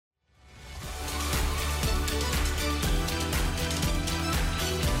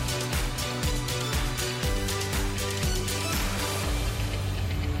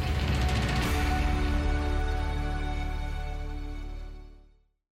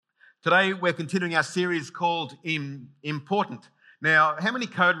Today we're continuing our series called Important. Now, how many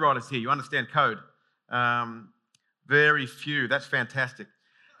code writers here? You understand code? Very few. That's fantastic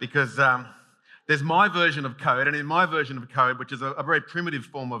because there's my version of code, and in my version of code, which is a very primitive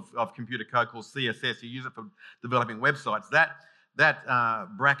form of computer code called CSS, you use it for developing websites. That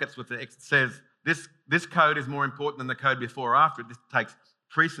brackets with the X says this code is more important than the code before or after it. This takes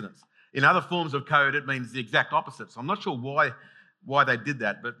precedence. In other forms of code, it means the exact opposite. So I'm not sure why they did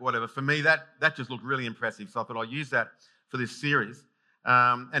that, but whatever. For me, that just looked really impressive. So I thought I'll use that for this series.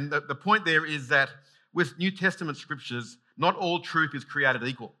 And the point there is that with New Testament scriptures, not all truth is created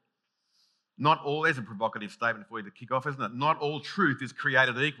equal. Not all, there's a provocative statement for you to kick off, isn't it? Not all truth is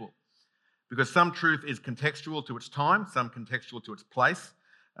created equal. Because some truth is contextual to its time, some contextual to its place.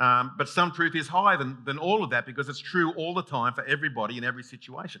 But some truth is higher than all of that because it's true all the time for everybody in every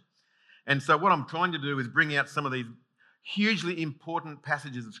situation. And so what I'm trying to do is bring out some of these hugely important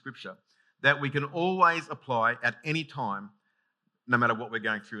passages of Scripture that we can always apply at any time, no matter what we're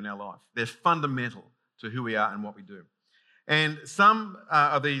going through in our life. They're fundamental to who we are and what we do. And some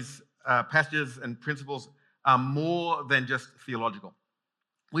of these passages and principles are more than just theological.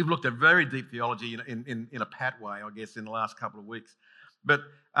 We've looked at very deep theology in a pat way, I guess, in the last couple of weeks. But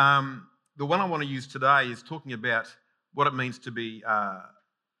the one I want to use today is talking about what it means to be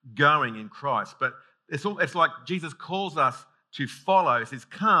going in Christ. But it's like Jesus calls us to follow. He says,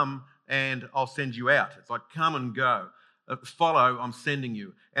 come and I'll send you out. It's like, come and go. Follow, I'm sending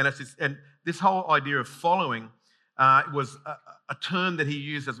you. And this whole idea of following was a term that he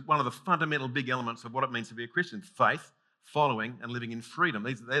used as one of the fundamental big elements of what it means to be a Christian. Faith, following, and living in freedom.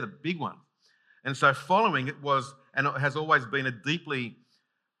 They're the big ones. And so following it was, and it has always been, a deeply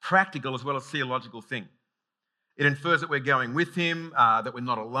practical as well as theological thing. It infers that we're going with him, that we're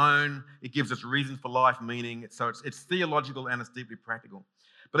not alone. It gives us reason for life, meaning. So it's theological and it's deeply practical.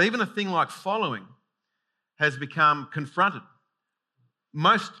 But even a thing like following has become confronted.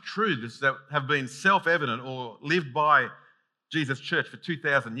 Most truths that have been self-evident or lived by Jesus' church for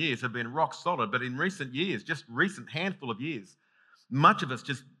 2,000 years have been rock solid. But in recent years, just recent handful of years, much of us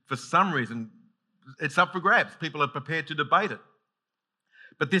just, for some reason, it's up for grabs. People are prepared to debate it.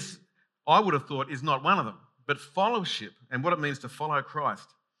 But this, I would have thought, is not one of them. But fellowship and what it means to follow Christ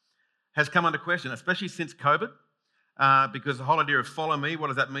has come under question, especially since COVID, because the whole idea of follow me, what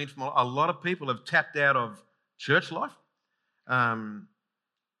does that mean? A lot of people have tapped out of church life. And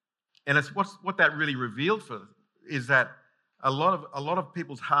it's what that really revealed for is that a lot of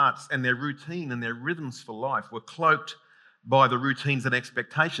people's hearts and their routine and their rhythms for life were cloaked by the routines and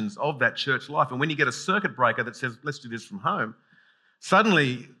expectations of that church life. And when you get a circuit breaker that says, let's do this from home,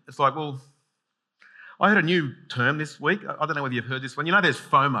 suddenly it's like, well, I heard a new term this week. I don't know whether you've heard this one. You know there's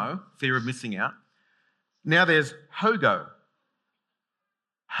FOMO, fear of missing out. Now there's HOGO.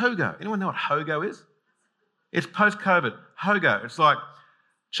 HOGO. Anyone know what HOGO is? It's post-COVID. HOGO. It's like,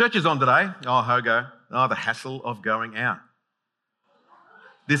 church is on today. Oh, HOGO. Oh, the hassle of going out.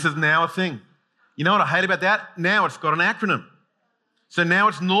 This is now a thing. You know what I hate about that? Now it's got an acronym. So now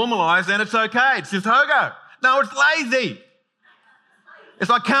it's normalised and it's okay. It's just HOGO. No, it's lazy.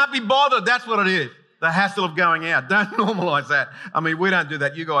 It's like, can't be bothered. That's what it is. The hassle of going out. Don't normalise that. I mean, we don't do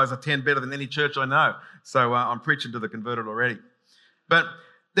that. You guys attend better than any church I know. So I'm preaching to the converted already. But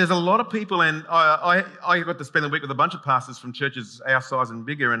there's a lot of people, and I got to spend a week with a bunch of pastors from churches our size and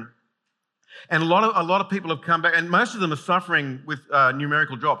bigger, and a lot of people have come back, and most of them are suffering with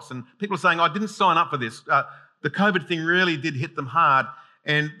numerical drops. And people are saying, I didn't sign up for this. The COVID thing really did hit them hard.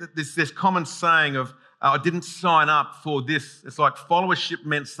 And this common saying of, I didn't sign up for this. It's like followership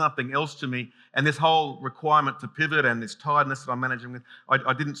meant something else to me. And this whole requirement to pivot and this tiredness that I'm managing with,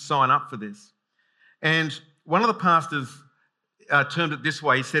 I didn't sign up for this. And one of the pastors termed it this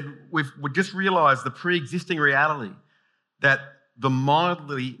way. He said, we just realised the pre-existing reality that the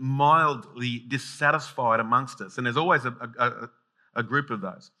mildly dissatisfied amongst us, and there's always a group of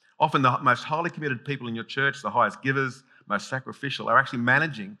those. Often the most highly committed people in your church, the highest givers, most sacrificial, are actually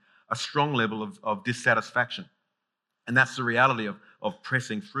managing a strong level of dissatisfaction. And that's the reality of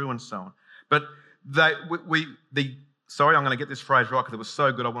pressing through and so on. But sorry, I'm going to get this phrase right because it was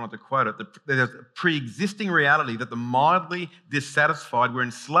so good I wanted to quote it. There's a pre-existing reality that the mildly dissatisfied were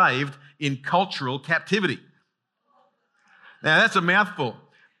enslaved in cultural captivity. Now, that's a mouthful,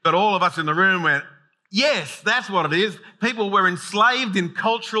 but all of us in the room went, yes, that's what it is. People were enslaved in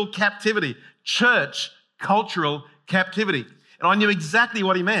cultural captivity, church cultural captivity. And I knew exactly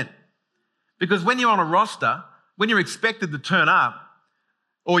what he meant. Because when you're on a roster, when you're expected to turn up,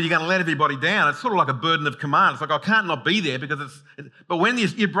 or you're going to let everybody down, it's sort of like a burden of command. It's like, I can't not be there because but when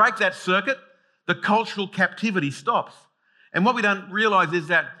you break that circuit, the cultural captivity stops. And what we don't realise is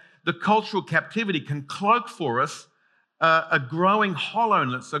that the cultural captivity can cloak for us a growing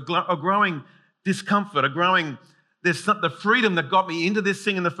hollowness, a growing discomfort, the freedom that got me into this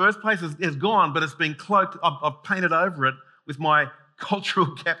thing in the first place is gone, but it's been cloaked. I've painted over it with my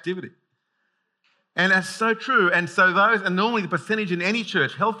cultural captivity. And that's so true. And so normally the percentage in any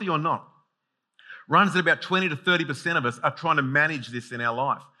church, healthy or not, runs at about 20 to 30% of us are trying to manage this in our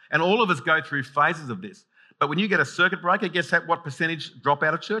life. And all of us go through phases of this. But when you get a circuit breaker, guess what percentage drop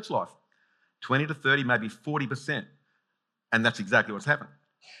out of church life? 20 to 30, maybe 40%. And that's exactly what's happened.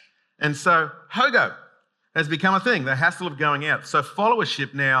 And so Hogo has become a thing, the hassle of going out. So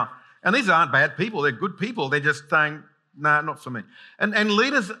followership now, and these aren't bad people, they're good people. They're just saying, no, not for me. And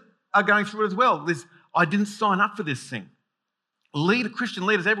leaders are going through it as well. I didn't sign up for this thing. Christian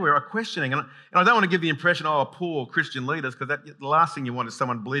leaders everywhere are questioning. And I don't want to give the impression, poor Christian leaders, because the last thing you want is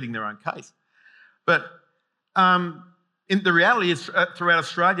someone bleeding their own case. But the reality is throughout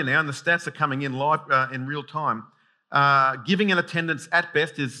Australia now, and the stats are coming in live in real time, giving an attendance at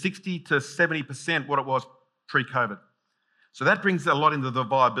best is 60 to 70% what it was pre-COVID. So that brings a lot into the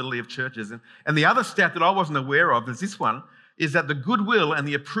viability of churches. And the other stat that I wasn't aware of is this one, is that the goodwill and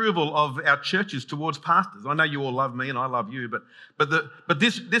the approval of our churches towards pastors. I know you all love me and I love you, but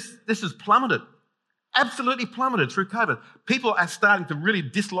this has plummeted, absolutely plummeted through COVID. People are starting to really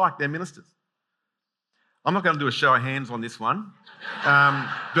dislike their ministers. I'm not going to do a show of hands on this one,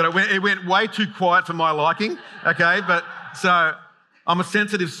 but it went way too quiet for my liking, okay? But so I'm a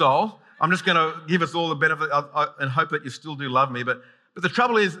sensitive soul. I'm just going to give us all the benefit and hope that you still do love me. But the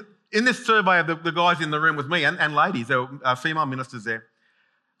trouble is, in this survey of the guys in the room with me and ladies, there were female ministers there,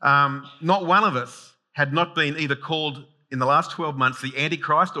 not one of us had not been either called in the last 12 months the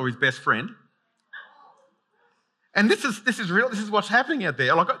Antichrist or his best friend. And this is real. This is what's happening out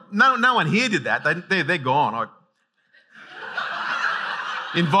there. Like, no one here did that. They're gone.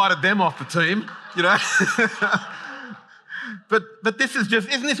 I invited them off the team, you know. But this is just,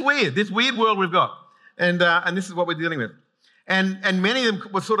 isn't this weird? This weird world we've got, and this is what we're dealing with. And many of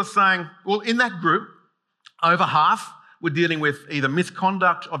them were sort of saying, well, in that group, over half were dealing with either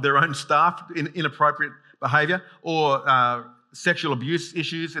misconduct of their own staff, inappropriate behaviour, or sexual abuse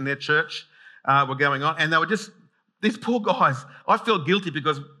issues in their church were going on. And they were just, these poor guys, I felt guilty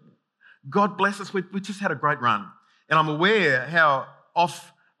because God bless us, we just had a great run. And I'm aware how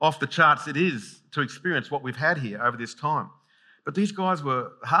off the charts it is to experience what we've had here over this time. But these guys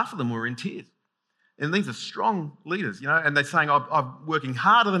half of them were in tears. And these are strong leaders, you know, and they're saying, I'm working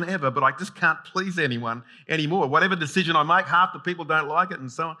harder than ever, but I just can't please anyone anymore. Whatever decision I make, half the people don't like it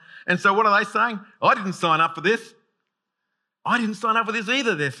and so on. And so what are they saying? I didn't sign up for this. I didn't sign up for this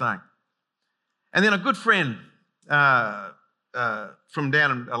either, they're saying. And then a good friend from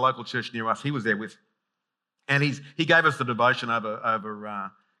down in a local church near us, he was there with, and he gave us the devotion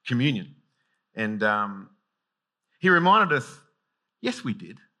over communion. And he reminded us, yes, we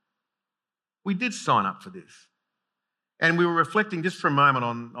did. We did sign up for this. And we were reflecting just for a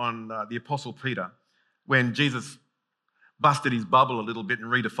moment on the Apostle Peter when Jesus busted his bubble a little bit and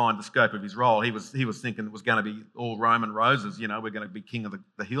redefined the scope of his role. He was thinking it was going to be all Roman roses, you know, we're going to be king of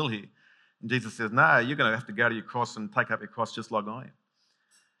the hill here. And Jesus says, no, you're going to have to go to your cross and take up your cross just like I am.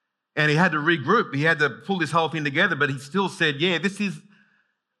 And he had to regroup. He had to pull this whole thing together, but he still said, yeah,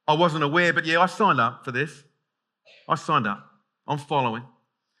 I wasn't aware, but yeah, I signed up for this. I signed up. I'm following.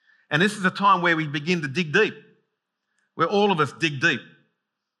 And this is a time where we begin to dig deep, where all of us dig deep,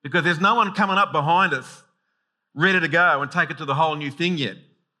 because there's no one coming up behind us ready to go and take it to the whole new thing yet.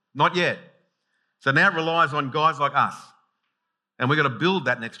 Not yet. So now it relies on guys like us. And we've got to build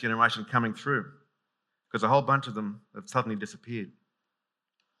that next generation coming through, because a whole bunch of them have suddenly disappeared.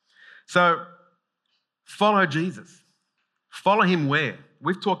 So follow Jesus. Follow him where?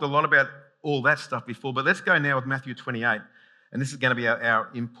 We've talked a lot about all that stuff before, but let's go now with Matthew 28. And this is going to be our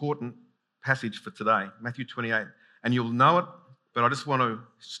important passage for today, Matthew 28. And you'll know it, but I just want to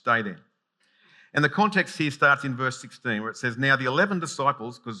stay there. And the context here starts in verse 16, where it says, now the 11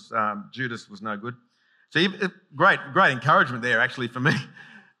 disciples, because Judas was no good. So great encouragement there, actually, for me. I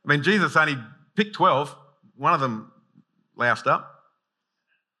mean, Jesus only picked 12. One of them loused up.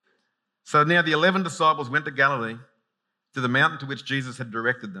 So now the 11 disciples went to Galilee, to the mountain to which Jesus had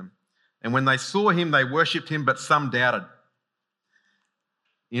directed them. And when they saw him, they worshipped him, but some doubted.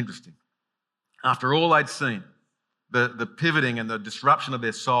 Interesting. After all they'd seen, the pivoting and the disruption of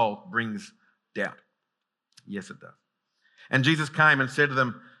their soul brings doubt. Yes, it does. And Jesus came and said to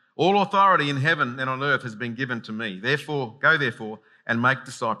them, all authority in heaven and on earth has been given to me. Go therefore and make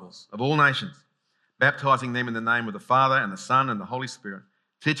disciples of all nations, baptizing them in the name of the Father and the Son and the Holy Spirit,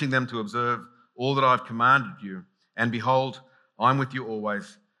 teaching them to observe all that I've commanded you. And behold, I'm with you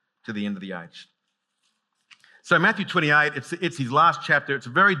always to the end of the age. So Matthew 28, it's his last chapter. It's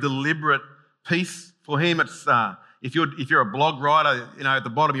a very deliberate piece for him. It's if you're a blog writer, at the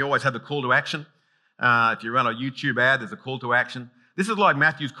bottom you always have the call to action. If you run a YouTube ad, there's a call to action. This is like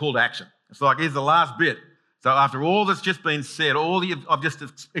Matthew's call to action. It's like, here's the last bit. So after all that's just been said, I've just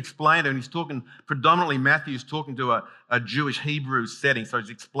explained it, and he's talking, predominantly Matthew's talking to a Jewish Hebrew setting, so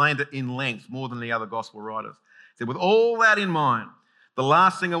he's explained it in length more than the other gospel writers. He said, with all that in mind, the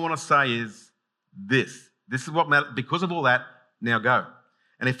last thing I want to say is this. This is what matters. Because of all that, now go.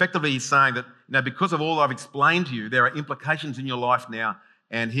 And effectively he's saying that, because of all I've explained to you, there are implications in your life now,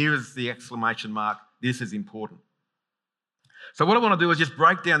 and here is the exclamation mark. This is important. So what I want to do is just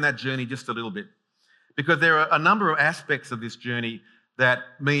break down that journey just a little bit, because there are a number of aspects of this journey that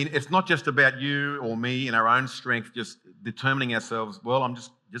mean it's not just about you or me in our own strength, just determining ourselves, well, I'm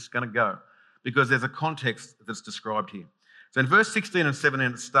just going to go, because there's a context that's described here. So in verse 16 and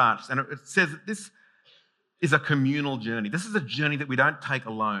 17 it starts, and it says that this is a communal journey. This is a journey that we don't take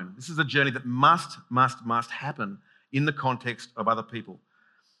alone. This is a journey that must happen in the context of other people.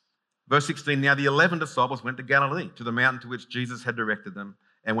 Verse 16, now the 11 disciples went to Galilee, to the mountain to which Jesus had directed them,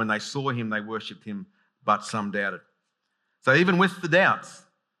 and when they saw him, they worshipped him, but some doubted. So even with the doubts,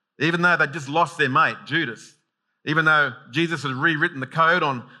 even though they just lost their mate, Judas, even though Jesus has rewritten the code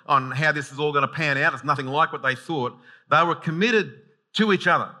on how this is all going to pan out, it's nothing like what they thought, they were committed to each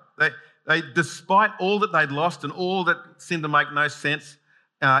other. They, despite all that they'd lost and all that seemed to make no sense,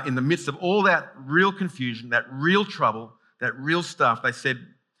 in the midst of all that real confusion, that real trouble, that real stuff, they said,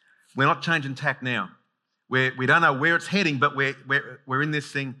 we're not changing tack now. We don't know where it's heading, but we're in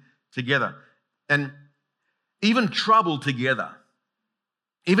this thing together. And even trouble together,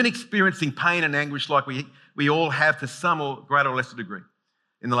 even experiencing pain and anguish like we all have to some or greater or lesser degree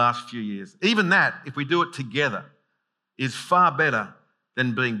in the last few years, even that, if we do it together, is far better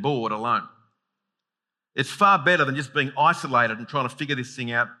than being bored alone. It's far better than just being isolated and trying to figure this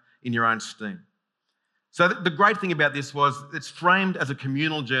thing out in your own steam. So the great thing about this was it's framed as a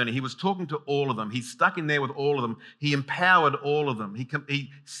communal journey. He was talking to all of them. He stuck in there with all of them. He empowered all of them. He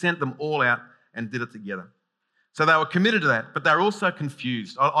sent them all out and did it together. So they were committed to that, but they were also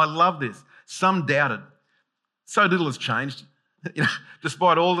confused. I love this. Some doubted. So little has changed.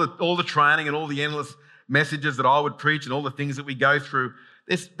 Despite all the training and all the endless messages that I would preach and all the things that we go through,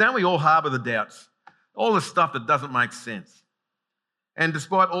 don't we all harbour the doubts? All the stuff that doesn't make sense. And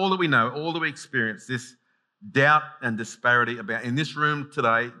despite all that we know, all that we experience, this doubt and disparity about in this room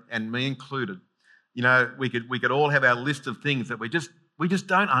today, and me included, we could all have our list of things that we just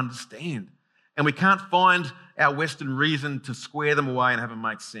don't understand, and we can't find our Western reason to square them away and have them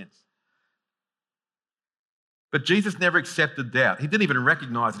make sense. But Jesus never accepted doubt. He didn't even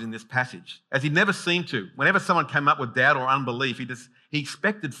recognise it in this passage, as he never seemed to. Whenever someone came up with doubt or unbelief, he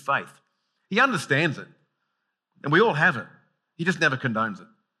expected faith. He understands it, and we all have it. He just never condones it.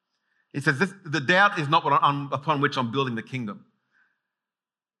 He says, the doubt is not upon which I'm building the kingdom.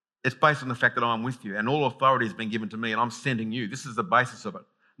 It's based on the fact that I'm with you and all authority has been given to me and I'm sending you. This is the basis of it.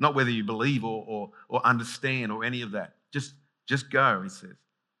 Not whether you believe or understand or any of that. Just go, he says.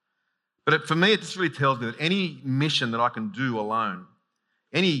 But for me, it just really tells me that any mission that I can do alone,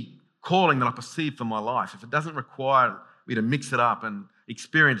 any calling that I perceive for my life, if it doesn't require me to mix it up and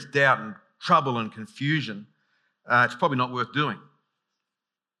experience doubt and trouble and confusion, it's probably not worth doing.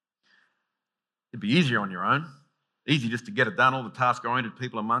 It'd be easier on your own. Easy just to get it done. All the task-oriented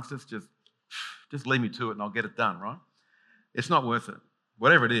people amongst us, just leave me to it and I'll get it done, right? It's not worth it.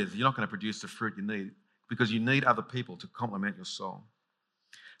 Whatever it is, you're not going to produce the fruit you need because you need other people to complement your soul.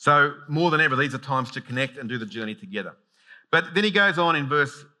 So more than ever, these are times to connect and do the journey together. But then he goes on in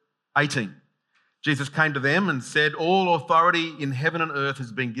verse 18. Jesus came to them and said, all authority in heaven and earth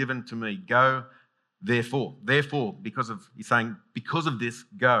has been given to me. Go, therefore, because of this,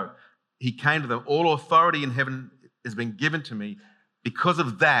 go. He came to them, all authority in heaven has been given to me. Because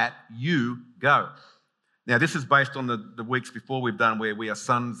of that, you go. Now, this is based on the weeks before we've done where we are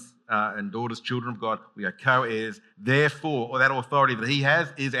sons and daughters, children of God. We are co-heirs. Therefore, or that authority that he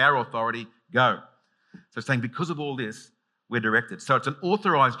has is our authority. Go. So it's saying because of all this, we're directed. So it's an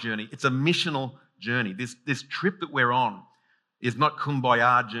authorized journey. It's a missional journey. This trip that we're on is not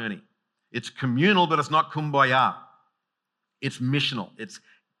kumbaya journey. It's communal, but it's not kumbaya. It's missional. It's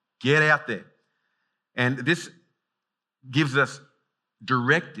get out there. And this gives us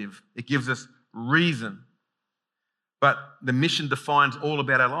directive. It gives us reason. But the mission defines all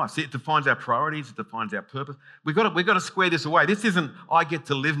about our lives. See, it defines our priorities. It defines our purpose. We've got to square this away. This isn't, I get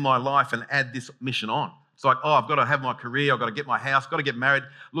to live my life and add this mission on. It's like, I've got to have my career. I've got to get my house. I've got to get married,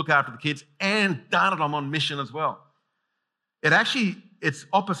 look after the kids. And darn it, I'm on mission as well. It's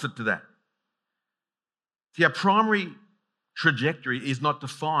opposite to that. See, our primary trajectory is not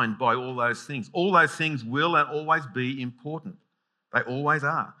defined by all those things. All those things will and always be important. They always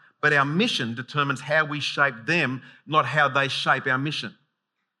are. But our mission determines how we shape them, not how they shape our mission.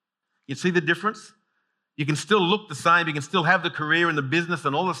 You see the difference? You can still look the same, you can still have the career and the business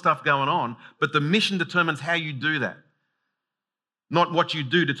and all the stuff going on, but the mission determines how you do that. Not what you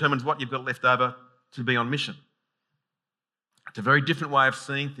do determines what you've got left over to be on mission. It's a very different way of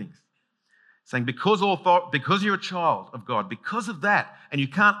seeing things. Saying because you're a child of God, because of that, and you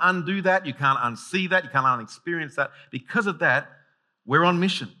can't undo that, you can't unsee that, you can't unexperience that, because of that, we're on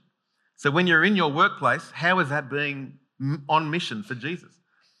mission. So when you're in your workplace, how is that being on mission for Jesus?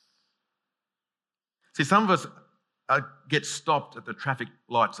 See, some of us get stopped at the traffic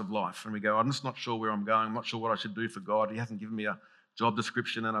lights of life and we go, I'm just not sure where I'm going, I'm not sure what I should do for God. He hasn't given me a job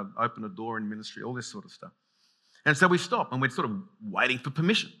description and I've opened a door in ministry, all this sort of stuff. And so we stop and we're sort of waiting for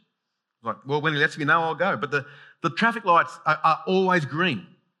permission. Like, well, when he lets me know, I'll go. But the traffic lights are always green.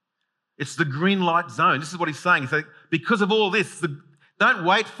 It's the green light zone. This is what he's saying. He's saying, because of all this, don't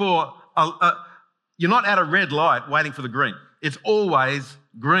wait for, you're not at a red light waiting for the green. It's always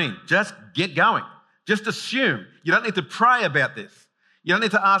green. Just get going. Just assume. You don't need to pray about this. You don't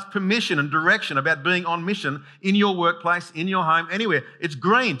need to ask permission and direction about being on mission in your workplace, in your home, anywhere. It's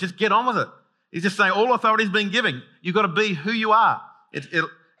green. Just get on with it. He's just saying all authority has been given. You've got to be who you are.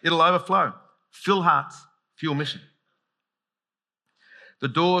 It'll overflow. Fill hearts, fuel mission. The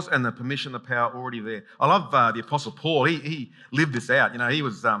doors and the permission, the power already there. I love the Apostle Paul. He lived this out. You know, he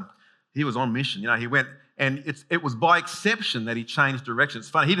was on mission. You know, he went, and it was by exception that he changed direction. It's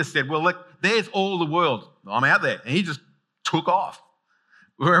funny. He just said, well, look, there's all the world. I'm out there. And he just took off.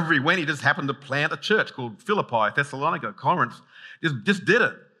 Wherever he went, he just happened to plant a church called Philippi, Thessalonica, Corinth. Just did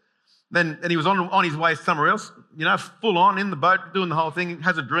it. Then he was on his way somewhere else, you know, full on in the boat, doing the whole thing,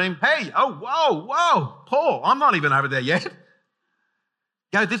 has a dream. Hey, whoa, Paul, I'm not even over there yet.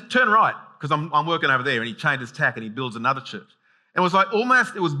 Go, turn right, because I'm working over there. And he changes tack and he builds another church. And it was like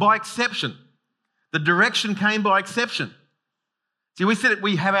it was by exception. The direction came by exception. See, we said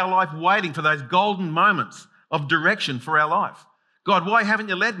we have our life waiting for those golden moments of direction for our life. God, why haven't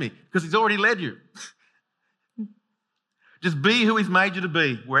you led me? Because he's already led you. Just be who he's made you to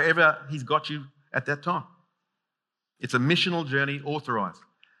be wherever he's got you at that time. It's a missional journey authorized.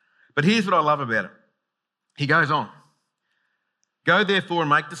 But here's what I love about it. He goes on. Go therefore and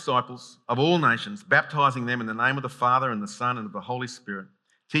make disciples of all nations, baptizing them in the name of the Father and the Son and of the Holy Spirit,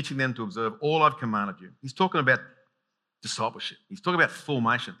 teaching them to observe all I've commanded you. He's talking about discipleship. He's talking about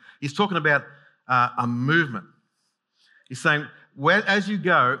formation. He's talking about a movement. He's saying, as you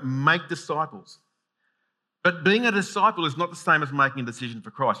go, make disciples. But being a disciple is not the same as making a decision for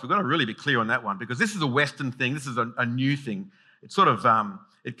Christ. We've got to really be clear on that one because this is a Western thing. This is a new thing. It sort of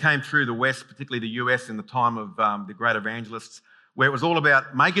it came through the West, particularly the US in the time of the great evangelists, where it was all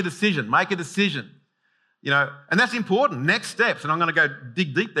about make a decision. You know, and that's important. Next steps, and I'm going to go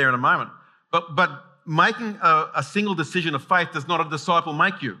dig deep there in a moment. But making a single decision of faith does not a disciple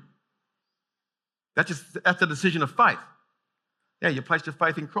make you. That's a decision of faith. Yeah, you placed your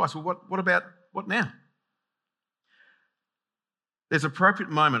faith in Christ. Well, what now? There's appropriate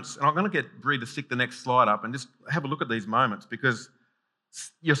moments, and I'm going to get Bree to stick the next slide up and just have a look at these moments because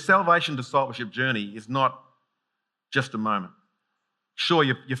your salvation discipleship journey is not just a moment. Sure,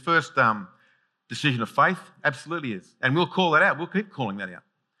 your first decision of faith absolutely is, and we'll call that out. We'll keep calling that out.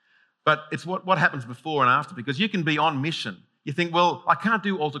 But it's what happens before and after because you can be on mission. You think, well, I can't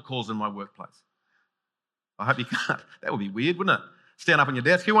do altar calls in my workplace. I hope you can't. That would be weird, wouldn't it? Stand up on your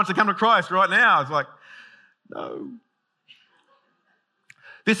desk. Who wants to come to Christ right now? It's like, no.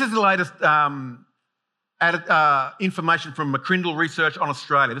 This is the latest information from McCrindle Research on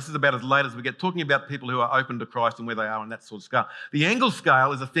Australia. This is about as late as we get, talking about people who are open to Christ and where they are on that sort of scale. The Engel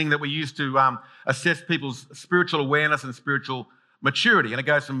scale is a thing that we use to assess people's spiritual awareness and spiritual maturity. And it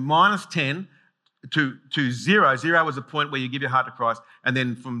goes from -10 to 0. 0 is a point where you give your heart to Christ. And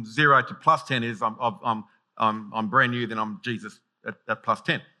then from 0 to +10 is I'm brand new, then I'm Jesus at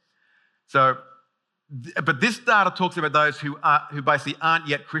 +10. So, but this data talks about those who basically aren't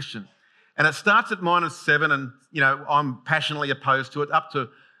yet Christian. And it starts at -7 and, you know, I'm passionately opposed to it, up to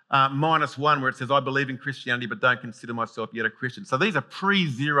 -1 where it says, I believe in Christianity but don't consider myself yet a Christian. So these are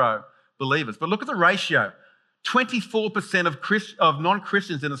pre-0 believers. But look at the ratio. 24% of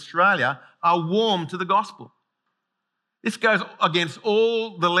non-Christians in Australia are warm to the gospel. This goes against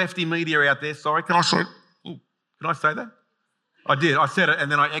all the lefty media out there. Sorry, can I say that? I did. I said it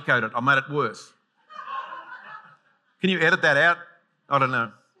and then I echoed it. I made it worse. Can you edit that out? I don't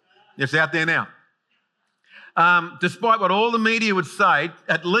know. It's out there now. Despite what all the media would say,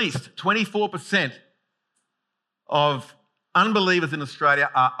 at least 24% of unbelievers in Australia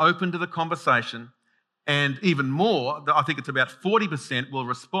are open to the conversation, and even more, I think it's about 40% will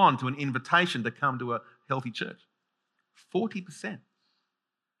respond to an invitation to come to a healthy church. 40%.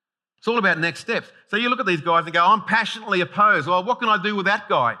 It's all about next steps. So you look at these guys and go, I'm passionately opposed. Well, what can I do with that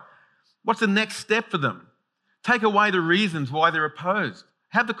guy? What's the next step for them? Take away the reasons why they're opposed.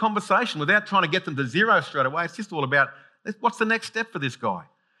 Have the conversation without trying to get them to zero straight away. It's just all about, what's the next step for this guy?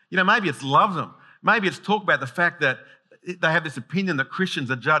 Maybe it's love them. Maybe it's talk about the fact that they have this opinion that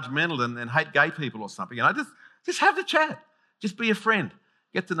Christians are judgmental and hate gay people or something. Just have the chat. Just be a friend.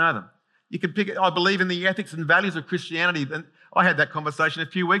 Get to know them. You can pick, I believe in the ethics and values of Christianity. And I had that conversation a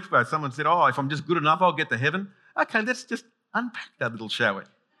few weeks ago. Someone said, if I'm just good enough, I'll get to heaven. Okay, let's just unpack that little, shall we?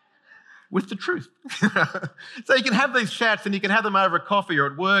 With the truth. So you can have these chats and you can have them over a coffee or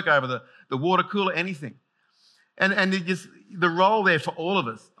at work, over the water cooler, anything. And the role there for all of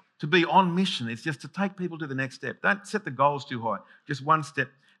us to be on mission is just to take people to the next step. Don't set the goals too high, just one step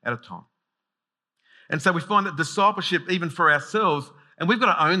at a time. And so we find that discipleship, even for ourselves, and we've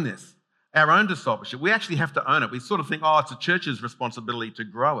got to own this, our own discipleship. We actually have to own it. We sort of think, it's a church's responsibility to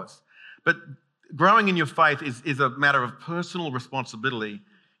grow us. But growing in your faith is a matter of personal responsibility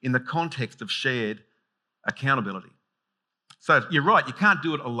in the context of shared accountability. So you're right, you can't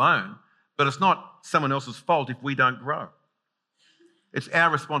do it alone, but it's not someone else's fault if we don't grow. It's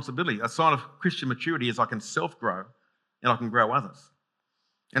our responsibility. A sign of Christian maturity is I can self-grow and I can grow others.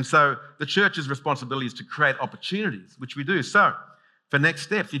 And so the church's responsibility is to create opportunities, which we do. So for next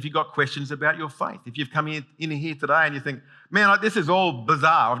steps, if you've got questions about your faith, if you've come in here today and you think, man, this is all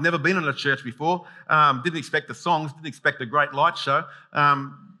bizarre. I've never been in a church before. Didn't expect the songs, didn't expect a great light show.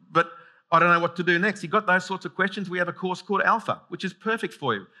 But I don't know what to do next. You've got those sorts of questions. We have a course called Alpha, which is perfect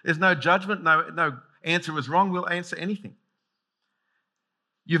for you. There's no judgment, no answer is wrong. We'll answer anything.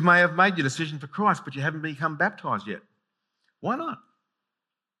 You may have made your decision for Christ, but you haven't become baptized yet. Why not?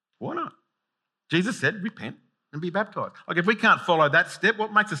 Why not? Jesus said, repent and be baptized. If we can't follow that step,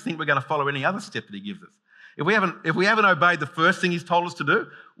 what makes us think we're going to follow any other step that he gives us? If we haven't obeyed the first thing he's told us to do,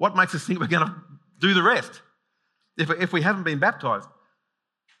 what makes us think we're going to do the rest? If we haven't been baptized,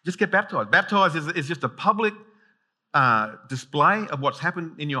 just get baptized. Baptized is just a public display of what's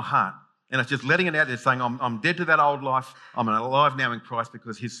happened in your heart. And it's just letting it out there saying, I'm dead to that old life. I'm alive now in Christ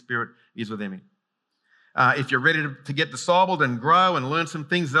because his Spirit is within me. If you're ready to get discipled and grow and learn some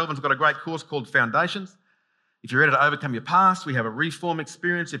things, Zelvin's got a great course called Foundations. If you're ready to overcome your past, we have a reform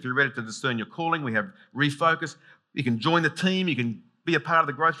experience. If you're ready to discern your calling, we have Refocus. You can join the team. You can be a part of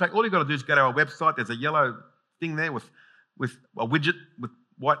the growth track. All you've got to do is go to our website. There's a yellow thing there with a widget with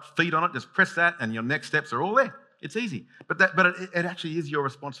white feet on it. Just press that and your next steps are all there. It's easy. But it actually is your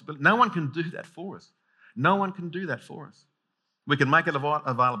responsibility. No one can do that for us. No one can do that for us. We can make it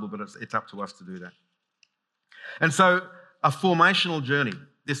available, but it's up to us to do that. And so a formational journey,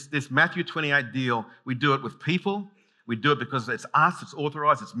 this Matthew 28 deal, we do it with people. We do it because it's us, it's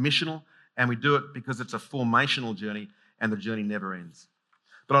authorised, it's missional, and we do it because it's a formational journey and the journey never ends.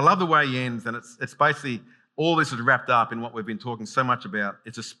 But I love the way he ends, and it's basically all this is wrapped up in what we've been talking so much about.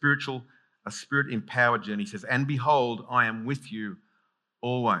 It's a spirit-empowered journey. He says, and behold, I am with you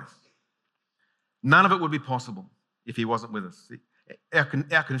always. None of it would be possible if he wasn't with us.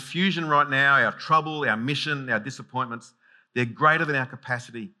 Our confusion right now, our trouble, our mission, our disappointments, they're greater than our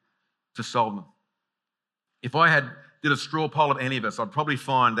capacity to solve them. If I did a straw poll of any of us, I'd probably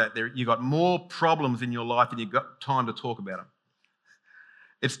find that you've got more problems in your life than you've got time to talk about them.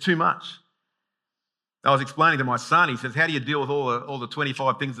 It's too much. I was explaining to my son, he says, how do you deal with all the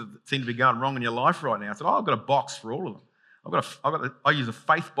 25 things that seem to be going wrong in your life right now? I said, I've got a box for all of them. I use a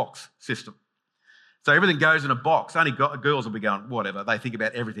faith box system. So everything goes in a box. Only girls will be going, whatever. They think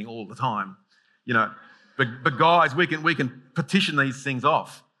about everything all the time, But guys, we can petition these things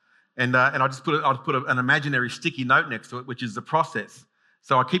off, and I just put an imaginary sticky note next to it, which is the process.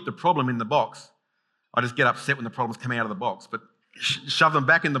 So I keep the problem in the box. I just get upset when the problems come out of the box, but shove them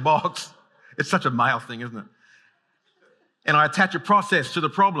back in the box. It's such a male thing, isn't it? And I attach a process to the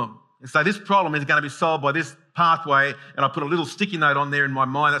problem. And so this problem is going to be solved by this pathway, and I put a little sticky note on there in my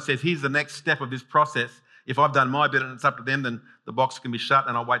mind that says, here's the next step of this process. If I've done my bit and it's up to them, then the box can be shut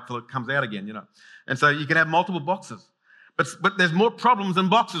and I'll wait till it comes out again, And so you can have multiple boxes. But there's more problems than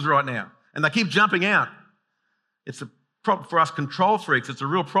boxes right now, and they keep jumping out. It's a problem for us control freaks. It's a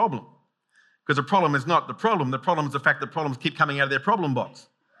real problem. Because the problem is not the problem. The problem is the fact that problems keep coming out of their problem box.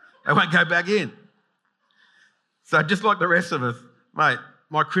 They won't go back in. So just like the rest of us, mate,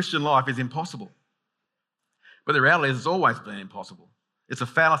 my Christian life is impossible. But the reality is it's always been impossible. It's a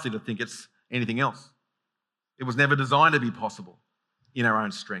fallacy to think it's anything else. It was never designed to be possible in our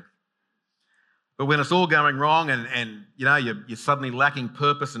own strength. But when it's all going wrong and you're suddenly lacking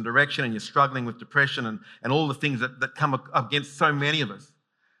purpose and direction and you're struggling with depression and all the things that come up against so many of us,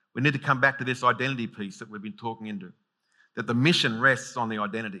 we need to come back to this identity piece that we've been talking into, that the mission rests on the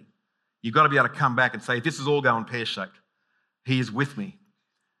identity. You've got to be able to come back and say, if this is all going pear-shaped, He is with me.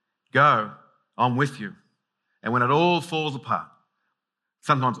 Go, I'm with you. And when it all falls apart,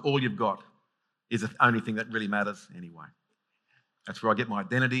 sometimes all you've got is the only thing that really matters anyway. That's where I get my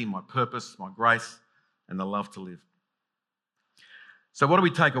identity, my purpose, my grace, and the love to live. So what do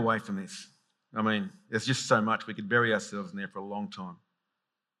we take away from this? I mean, there's just so much. We could bury ourselves in there for a long time.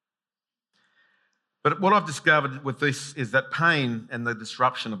 But what I've discovered with this is that pain and the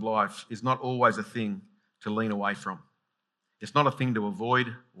disruption of life is not always a thing to lean away from. It's not a thing to avoid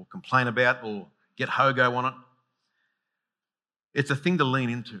or complain about or get hogo on it. It's a thing to lean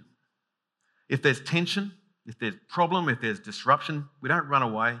into. If there's tension, if there's problem, if there's disruption, we don't run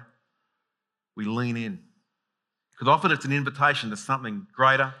away, we lean in. Because often it's an invitation to something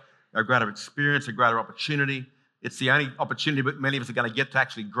greater, a greater experience, a greater opportunity. It's the only opportunity that many of us are going to get to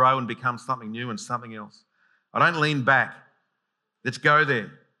actually grow and become something new and something else. I don't lean back. Let's go there.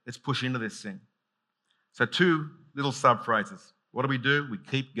 Let's push into this thing. So 2 little sub-phrases. What do? We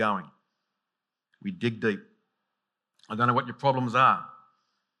keep going. We dig deep. I don't know what your problems are.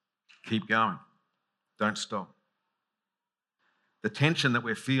 Keep going. Don't stop. The tension that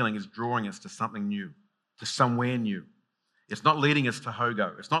we're feeling is drawing us to something new, to somewhere new. It's not leading us to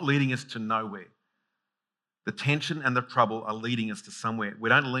Hogo. It's not leading us to nowhere. The tension and the trouble are leading us to somewhere. We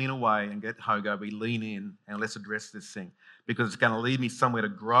don't lean away and get Hogo. We lean in and let's address this thing because it's going to lead me somewhere to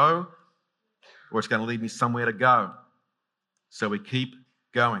grow or it's going to lead me somewhere to go. So we keep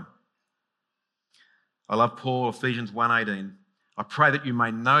going. I love Paul, Ephesians 1:18. I pray that you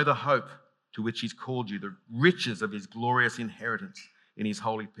may know the hope to which He's called you, the riches of His glorious inheritance in His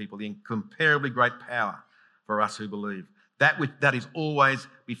holy people, the incomparably great power for us who believe. That is always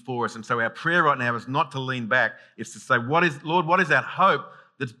before us. And so our prayer right now is not to lean back. It's to say, Lord, what is that hope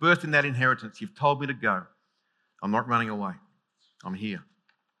that's birthed in that inheritance? You've told me to go. I'm not running away. I'm here.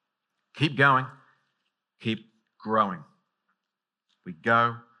 Keep going. Keep growing. We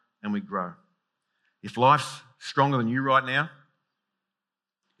go and we grow. If life's stronger than you right now,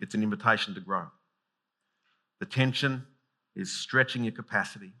 it's an invitation to grow. The tension is stretching your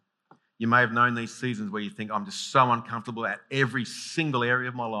capacity. You may have known these seasons where you think, I'm just so uncomfortable at every single area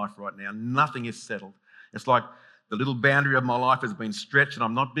of my life right now. Nothing is settled. It's like the little boundary of my life has been stretched and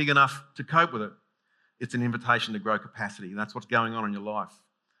I'm not big enough to cope with it. It's an invitation to grow capacity. And that's what's going on in your life.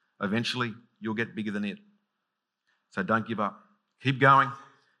 Eventually, you'll get bigger than it. So don't give up. Keep going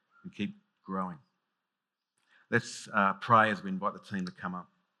and keep growing. Let's pray as we invite the team to come up.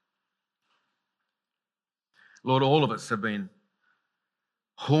 Lord, all of us have been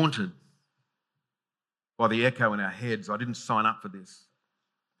haunted by the echo in our heads. I didn't sign up for this.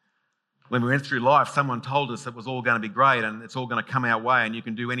 When we went through life, someone told us it was all going to be great and it's all going to come our way and you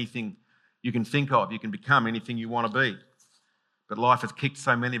can do anything you can think of. You can become anything you want to be. But life has kicked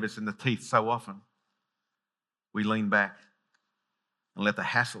so many of us in the teeth so often. We lean back and let the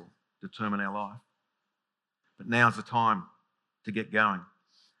hassle determine our life. But now's the time to get going.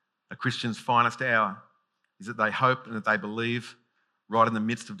 A Christian's finest hour is that they hope and that they believe right in the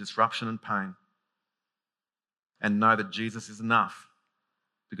midst of disruption and pain and know that Jesus is enough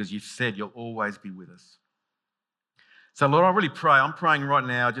because you've said you'll always be with us. So Lord, I really pray. I'm praying right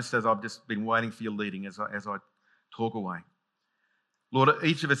now just as I've just been waiting for your leading as I talk away. Lord,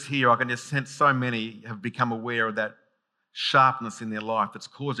 each of us here, I can just sense so many have become aware of that sharpness in their life that's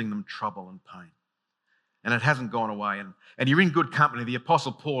causing them trouble and pain. And it hasn't gone away. And you're in good company. The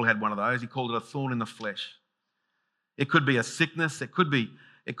Apostle Paul had one of those. He called it a thorn in the flesh. It could be a sickness. It could be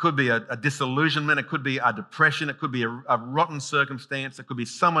a disillusionment. It could be a depression. It could be a rotten circumstance. It could be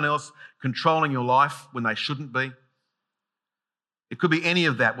someone else controlling your life when they shouldn't be. It could be any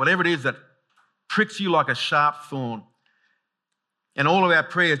of that. Whatever it is that pricks you like a sharp thorn. And all of our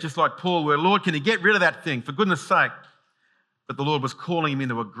prayers, just like Paul, were, Lord, can you get rid of that thing, for goodness sake? But the Lord was calling him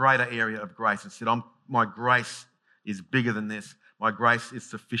into a greater area of grace and said, my grace is bigger than this. My grace is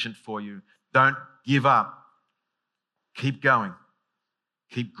sufficient for you. Don't give up. Keep going.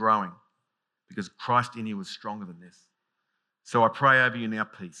 Keep growing. Because Christ in you is stronger than this. So I pray over you now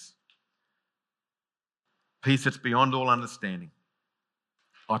peace. Peace that's beyond all understanding.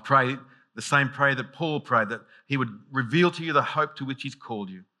 I pray the same prayer that Paul prayed, that he would reveal to you the hope to which he's called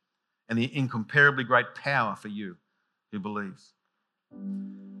you and the incomparably great power for you who believes.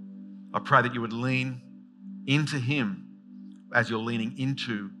 I pray that you would lean into him as you're leaning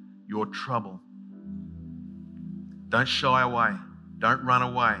into your trouble. Don't shy away. Don't run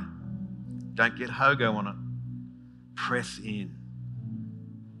away. Don't get hogo on it. Press in.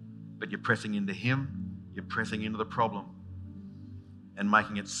 But you're pressing into Him, you're pressing into the problem and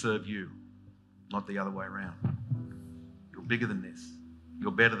making it serve you, not the other way around. You're bigger than this.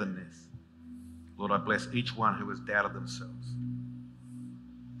 You're better than this. Lord, I bless each one who has doubted themselves.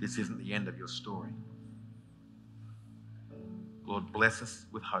 This isn't the end of your story. Lord, bless us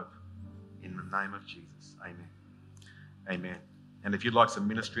with hope in the name of Jesus. Amen. Amen. And if you'd like some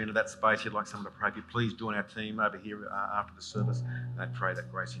ministry into that space, you'd like someone to pray for you, please join our team over here after the service and pray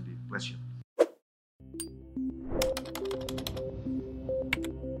that grace into you. Bless you.